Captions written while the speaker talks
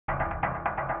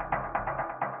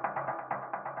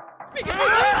Get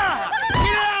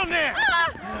down there!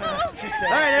 All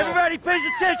right, everybody pays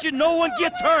attention. No one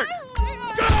gets hurt.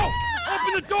 Go!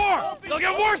 Open the door! They'll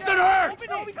get worse than hurt!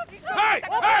 Hey!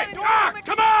 Hey! Ah!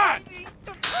 Come on!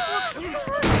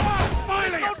 Oh,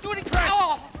 finally! Don't do any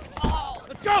crap!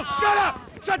 Let's go! Shut up!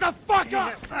 Shut the fuck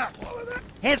up!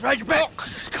 Hands behind your back.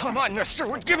 Come on, mister.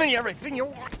 We're giving you everything you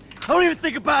want. Don't even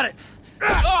think about it.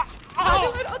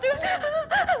 I'll do it, I'll do it.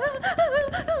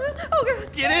 Okay.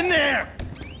 Get in there.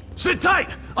 Sit tight!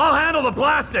 I'll handle the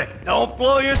plastic! Don't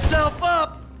blow yourself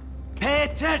up. Pay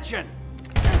attention.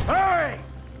 Hurry.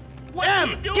 What's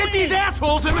he doing? Get these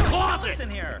assholes in the closet. In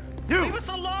here. You. Leave us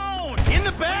alone. In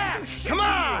the back. Come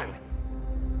on.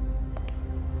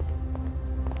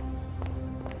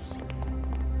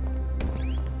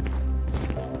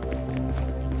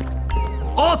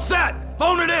 All set!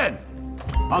 Phone it in!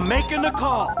 I'm making the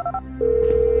call.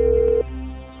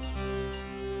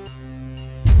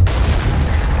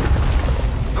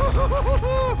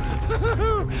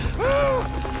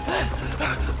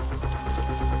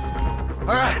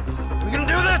 All right, we gonna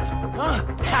do this?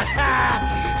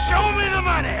 Show me the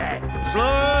money! Slow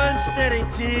and steady,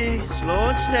 T. Slow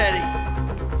and steady.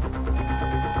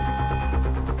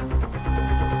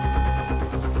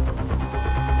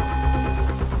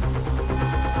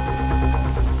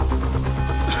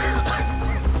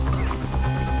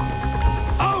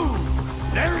 Oh!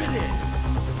 There it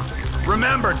is!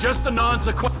 Remember, just the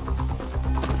non-sequential...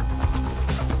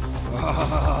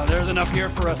 Oh, there's enough here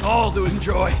for us all to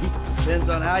enjoy. Depends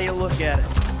on how you look at it.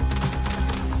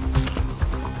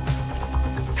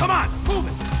 Come on, move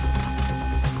it!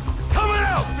 Coming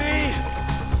out, B!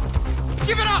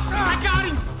 Give it up! I got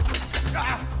him!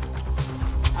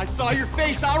 I saw your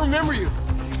face. I'll remember you.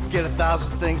 You get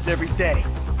 1,000 things every day.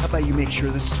 How about you make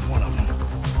sure this is one of them?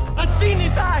 I've seen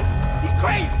his eyes. He's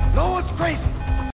crazy. No one's crazy.